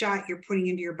whatever shot you're putting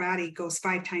into your body goes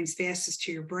 5 times fastest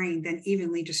to your brain, then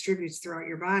evenly distributes throughout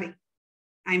your body.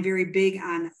 I'm very big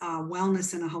on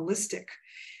wellness and a holistic.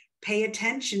 Pay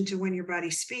attention to when your body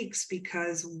speaks,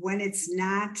 because when it's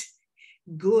not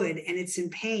good and it's in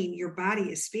pain, your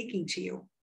body is speaking to you.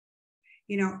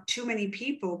 Too many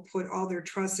people put all their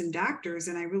trust in doctors,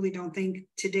 and I really don't think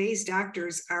today's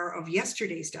doctors are of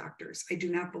yesterday's doctors. I do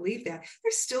not believe that.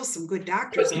 There's still some good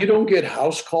doctors. But you don't get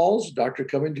house calls, doctor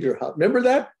coming to your house. Remember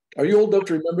that? Are you old enough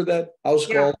to remember that? House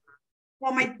calls?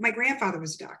 Well, my grandfather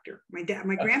was a doctor. My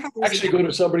grandfather was actually go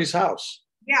to somebody's house.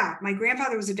 Yeah, my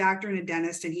grandfather was a doctor and a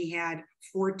dentist, and he had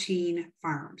 14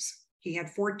 farms. He had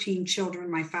 14 children,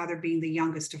 my father being the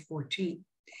youngest of 14.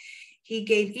 He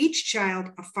gave each child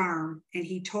a farm, and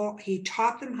he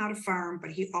taught them how to farm,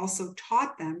 but he also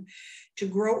taught them to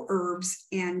grow herbs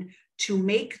and to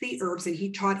make the herbs, and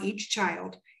he taught each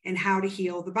child and how to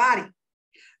heal the body.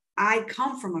 I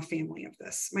come from a family of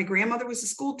this. My grandmother was a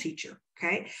school teacher.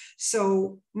 Okay.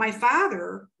 So my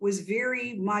father was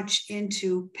very much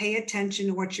into pay attention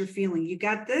to what you're feeling. You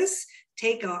got this,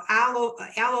 take a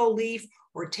aloe leaf,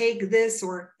 or take this,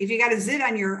 or if you got a zit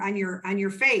on your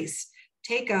face,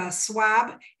 take a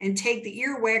swab and take the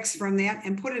earwax from that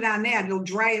and put it on that. It'll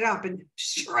dry it up. And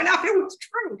sure enough, it was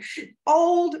true.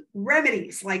 Old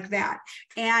remedies like that.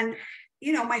 And,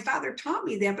 my father taught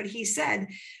me that, but he said,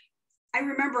 I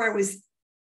remember I was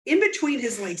in between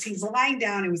his legs. He was lying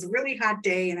down. It was a really hot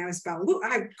day. And I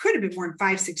could have been more than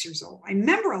 5, 6 years old. I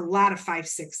remember a lot of 5,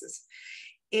 6s.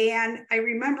 And I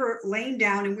remember laying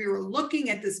down, and we were looking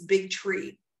at this big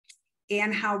tree,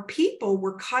 and how people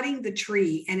were cutting the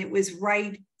tree, and it was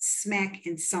right smack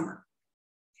in summer.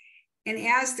 And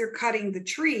as they're cutting the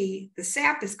tree, the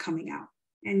sap is coming out,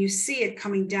 and you see it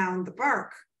coming down the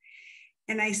bark.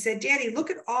 And I said, Daddy, look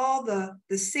at all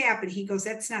the sap. And he goes,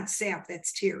 that's not sap,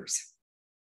 that's tears.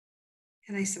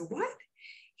 And I said, what?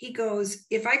 He goes,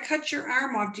 if I cut your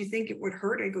arm off, do you think it would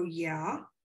hurt? I go, yeah.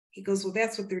 He goes, well,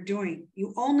 that's what they're doing.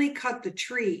 You only cut the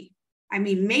tree. I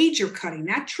mean, major cutting,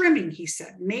 not trimming, he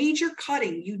said. Major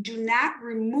cutting. You do not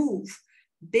remove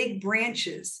big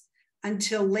branches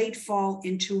until late fall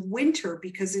into winter,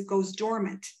 because it goes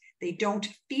dormant. They don't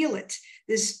feel it.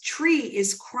 This tree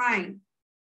is crying.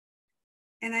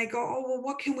 And I go, oh, well,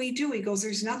 what can we do? He goes,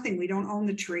 there's nothing. We don't own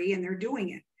the tree, and they're doing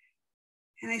it.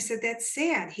 And I said, that's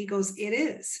sad. He goes, it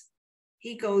is.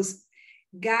 He goes,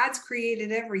 God's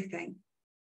created everything,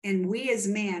 and we as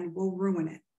man will ruin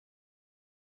it.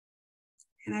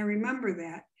 And I remember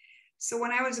that. So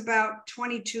when I was about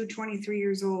 22, 23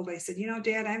 years old, I said,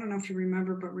 Dad, I don't know if you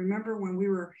remember, but remember when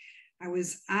I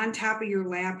was on top of your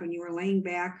lap and you were laying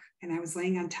back and I was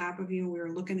laying on top of you and we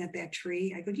were looking at that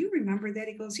tree. I go, do you remember that?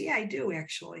 He goes, yeah, I do,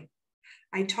 actually.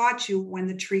 I taught you when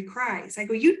the tree cries. I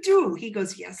go, you do? He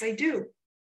goes, yes, I do.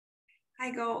 I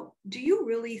go, do you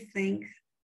really think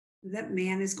that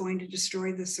man is going to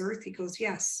destroy this earth? He goes,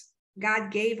 yes. God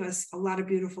gave us a lot of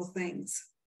beautiful things.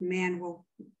 Man will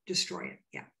destroy it.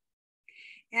 Yeah.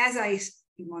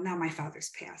 Now my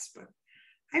father's passed, but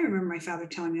I remember my father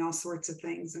telling me all sorts of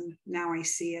things, and now I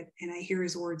see it and I hear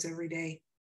his words every day.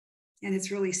 And it's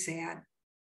really sad.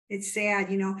 It's sad.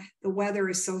 The weather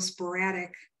is so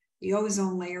sporadic. The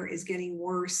ozone layer is getting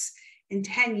worse. In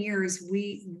 10 years,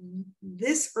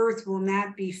 this earth will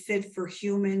not be fit for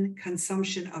human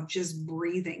consumption of just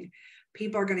breathing.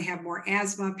 People are going to have more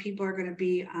asthma. People are going to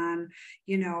be on,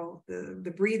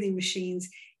 the breathing machines.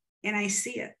 And I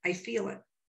see it. I feel it.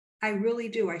 I really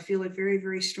do. I feel it very,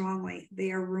 very strongly.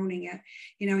 They are ruining it.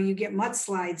 You get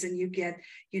mudslides and you get,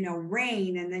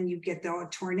 rain, and then you get the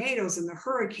tornadoes and the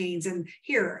hurricanes. And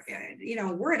here,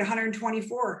 we're at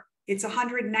 124. It's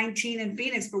 119 in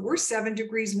Phoenix, but we're 7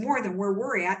 degrees more than where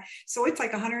we're at. So it's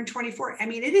like 124. I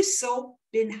mean, it has so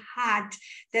been hot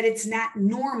that it's not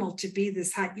normal to be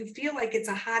this hot. You feel like it's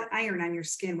a hot iron on your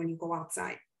skin when you go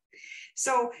outside.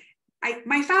 So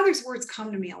my father's words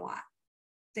come to me a lot.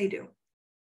 They do.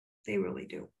 They really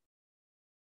do.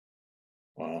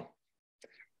 Wow.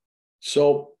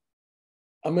 So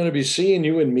I'm going to be seeing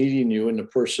you and meeting you in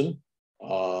person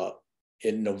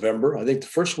in November. I think the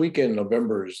first weekend in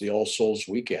November is the All Souls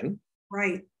weekend.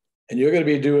 Right. And you're going to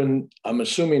be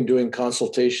doing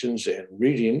consultations and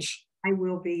readings. I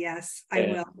will be, yes, I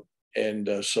will.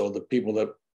 And so the people that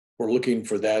were looking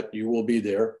for that, you will be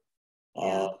there.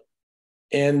 Yeah.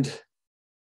 And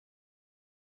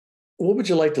what would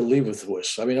you like to leave with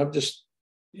us? I mean,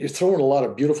 you're throwing a lot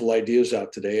of beautiful ideas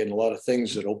out today and a lot of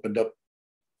things that opened up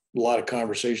a lot of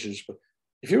conversations. But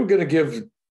if you were going to give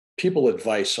people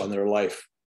advice on their life,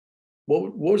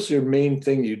 what was your main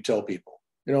thing you'd tell people?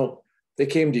 You know, they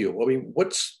came to you. I mean,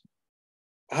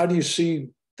 how do you see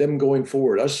them going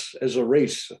forward, us as a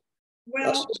race?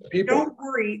 Well, don't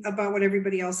worry about what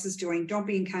everybody else is doing. Don't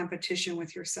be in competition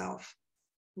with yourself.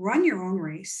 Run your own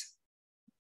race.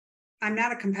 I'm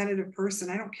not a competitive person.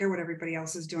 I don't care what everybody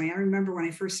else is doing. I remember when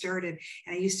I first started,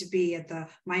 and I used to be at the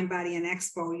Mind, Body, and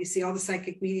Expo. You see all the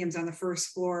psychic mediums on the first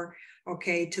floor,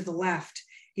 okay, to the left.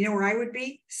 You know where I would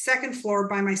be? Second floor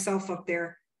by myself up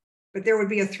there. But there would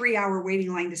be a 3-hour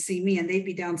waiting line to see me, and they'd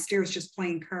be downstairs just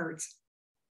playing cards.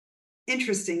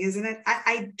 Interesting, isn't it?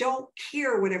 I don't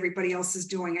care what everybody else is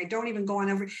doing. I don't even go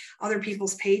on other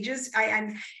people's pages.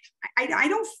 I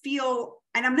don't feel,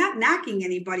 and I'm not knocking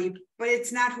anybody, but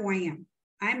it's not who I am.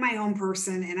 I'm my own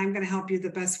person, and I'm going to help you the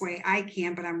best way I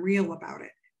can, but I'm real about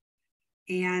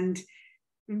it. And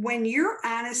when you're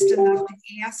honest enough to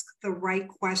ask the right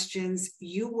questions,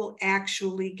 you will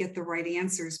actually get the right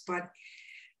answers. But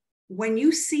when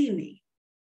you see me,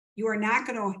 you are not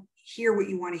going to hear what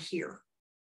you want to hear.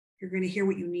 You're going to hear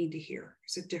what you need to hear.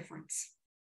 There's a difference.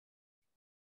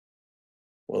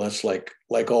 Well, that's like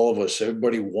all of us.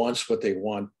 Everybody wants what they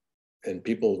want, and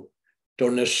people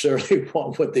don't necessarily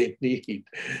want what they need.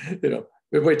 You know,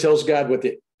 everybody tells God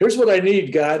here's what I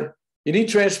need, God. You need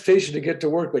transportation to get to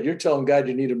work, but you're telling God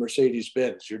you need a Mercedes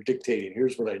Benz. You're dictating,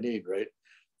 here's what I need, right?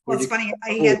 Well, it's funny.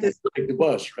 I had this. Take the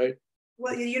bus, right?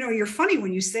 Well, you know, you're funny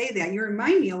when you say that. You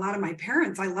remind me a lot of my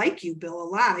parents. I like you, Bill, a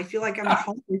lot. I feel like I'm at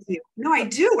home with you. No, I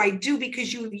do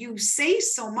because you say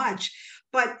so much,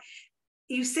 but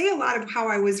you say a lot of how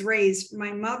I was raised.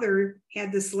 My mother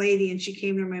had this lady, and she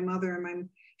came to my mother, and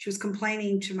she was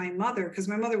complaining to my mother because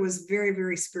my mother was very,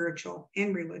 very spiritual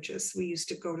and religious. We used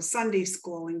to go to Sunday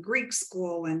school and Greek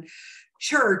school and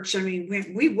church. I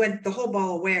mean, we went the whole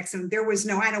ball of wax, and there was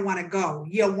no, I don't want to go.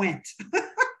 You went.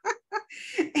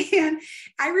 And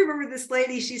I remember this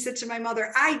lady, she said to my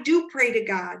mother, I do pray to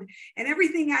God, and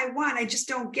everything I want, I just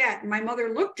don't get. And my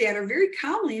mother looked at her very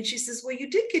calmly, and she says, well, you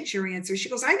did get your answer. She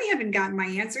goes, I haven't gotten my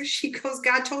answer. She goes,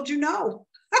 God told you no.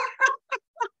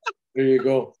 There you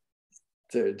go.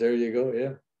 There you go.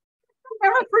 Yeah. I'll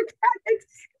never forget it.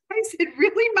 I said,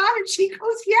 really, Mom? And she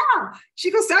goes, yeah.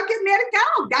 She goes, stop getting mad at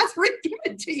God. God's already given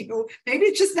it to you. Maybe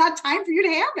it's just not time for you to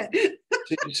have it.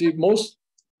 See,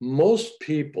 most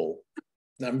people,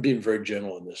 and I'm being very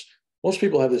general in this, most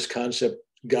people have this concept,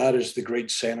 God is the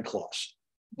great Santa Claus.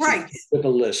 Right. With a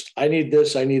list. I need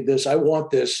this. I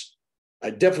want this. I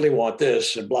definitely want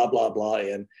this, and blah, blah, blah.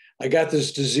 And I got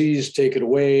this disease, take it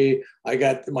away.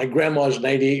 My grandma's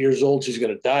 98 years old. She's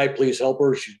going to die. Please help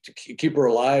her. Keep her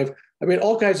alive. I mean,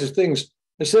 all kinds of things.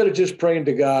 Instead of just praying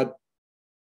to God,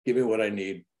 give me what I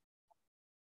need.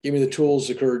 Give me the tools,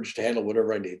 the courage to handle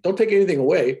whatever I need. Don't take anything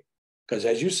away, because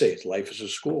as you say, life is a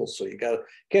school. So you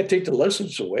can't take the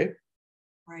lessons away.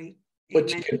 Right.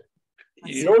 But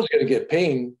you know it's going to get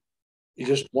pain. You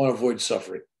just want to avoid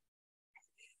suffering.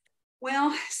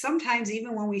 Well, sometimes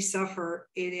even when we suffer,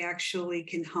 it actually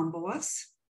can humble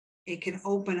us. It can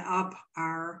open up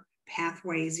our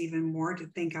pathways even more to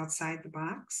think outside the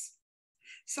box.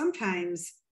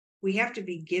 Sometimes we have to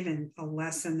be given a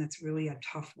lesson that's really a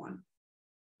tough one.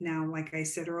 Now, like I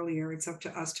said earlier, it's up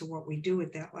to us to what we do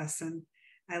with that lesson.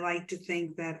 I like to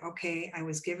think that, okay, I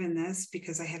was given this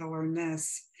because I had to learn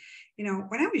this. You know,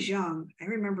 when I was young, I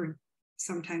remember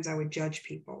sometimes I would judge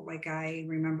people. Like I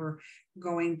remember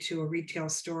going to a retail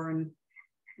store, and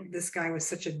this guy was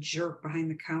such a jerk behind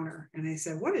the counter. And I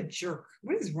said, what a jerk.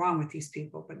 What is wrong with these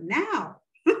people? But now,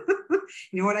 you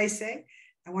know what I say?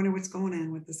 I wonder what's going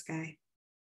on with this guy.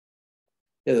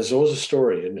 Yeah, there's always a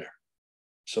story in there.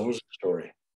 There's always a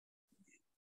story.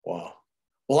 Wow.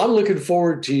 Well, I'm looking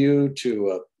forward to you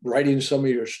to writing some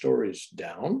of your stories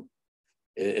down,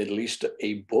 at least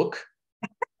a book.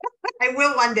 I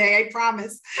will one day, I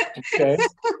promise. Okay.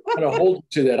 I'm going to hold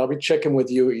to that. I'll be checking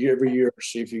with you every year to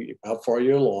see how far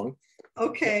you're along.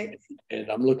 Okay. And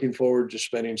I'm looking forward to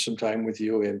spending some time with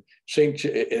you in St.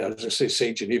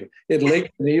 Geneva, in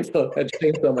Lake Geneva. That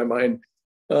Saint's on my mind.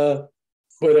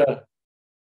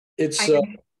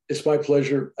 It's my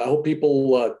pleasure. I hope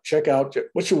people check out.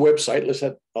 What's your website?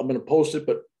 I'm going to post it,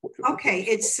 but okay,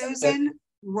 it's Susan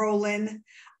Rowlen.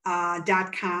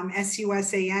 .com,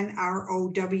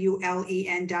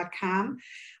 SusanRowlen.com.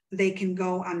 They can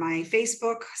go on my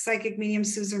Facebook, Psychic Medium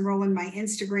Susan Rowlen, my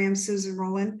Instagram, Susan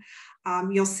Rowlen.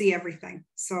 You'll see everything.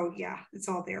 So yeah, it's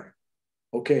all there.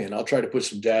 Okay, and I'll try to put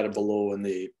some data below in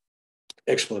the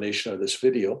explanation of this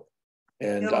video.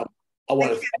 And I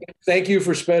want to thank you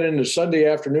for spending a Sunday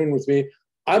afternoon with me.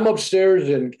 I'm upstairs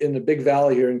in the big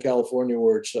valley here in California,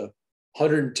 where it's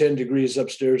 110 degrees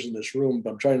upstairs in this room.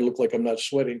 I'm trying to look like I'm not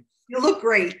sweating. You look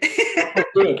great. Oh,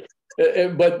 good.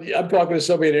 But I'm talking to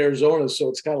somebody in Arizona, so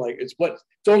it's kind of like it's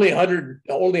only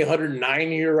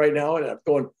 109 here right now, and I'm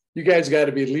going. You guys got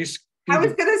to be at least. I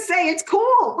was gonna say it's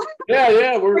cool.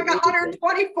 Yeah, we're like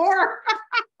 124.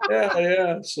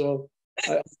 Yeah. So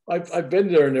I've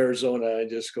been there in Arizona. I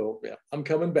just go, yeah, I'm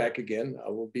coming back again. I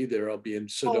will be there. I'll be in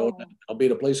Sedona. Oh. I'll be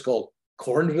in a place called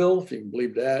Cornville, if you can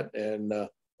believe that, and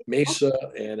Mesa,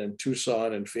 and in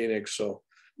Tucson and Phoenix. So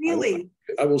really,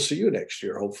 I will see you next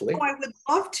year, hopefully. Oh, I would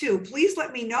love to. Please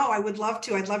let me know. I would love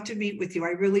to. I'd love to meet with you.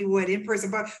 I really would in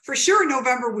person, but for sure in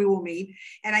November we will meet.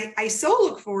 And I so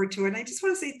look forward to it. And I just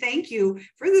want to say thank you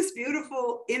for this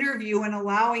beautiful interview and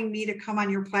allowing me to come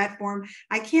on your platform.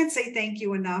 I can't say thank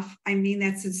you enough. I mean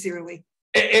that sincerely.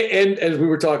 And as we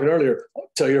were talking earlier,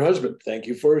 tell your husband, thank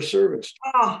you for his service.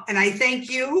 Oh, and I thank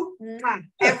you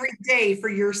every day for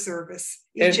your service.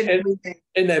 Each and every day.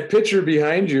 And that picture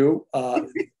behind you,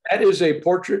 that is a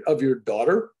portrait of your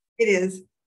daughter. It is.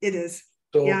 It is.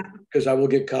 So, yeah. Because I will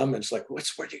get comments like, what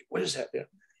is that? Yeah.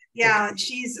 Yeah,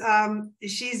 she's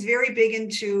very big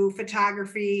into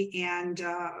photography and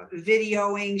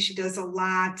videoing. She does a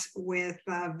lot with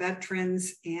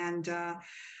veterans and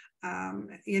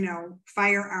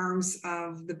firearms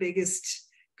of the biggest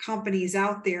companies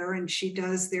out there, and she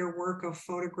does their work of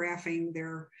photographing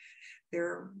their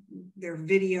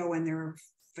video and their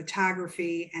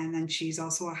photography. And then she's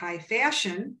also a high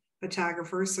fashion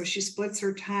photographer, so she splits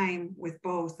her time with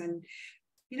both. And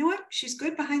you know what? She's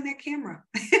good behind that camera.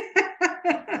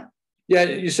 Yeah,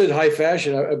 you said high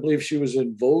fashion. I believe she was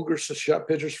in Vogue or shot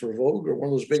pictures for Vogue or one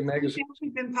of those big magazines.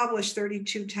 She's been published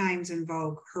 32 times in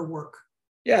Vogue, her work.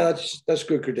 Yeah, that's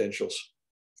good credentials.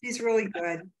 She's really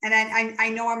good. And I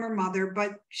know I'm her mother,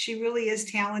 but she really is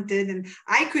talented. And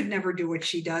I could never do what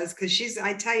she does because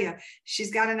I tell you,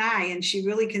 she's got an eye and she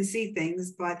really can see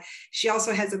things, but she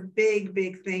also has a big,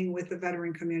 big thing with the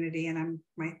veteran community. And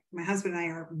my husband and I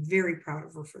are very proud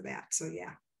of her for that. So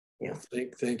yeah. Well,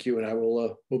 thank you. And I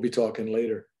will, we'll be talking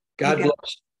later. God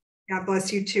bless. God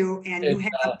bless you too. And you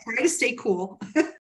try to stay cool.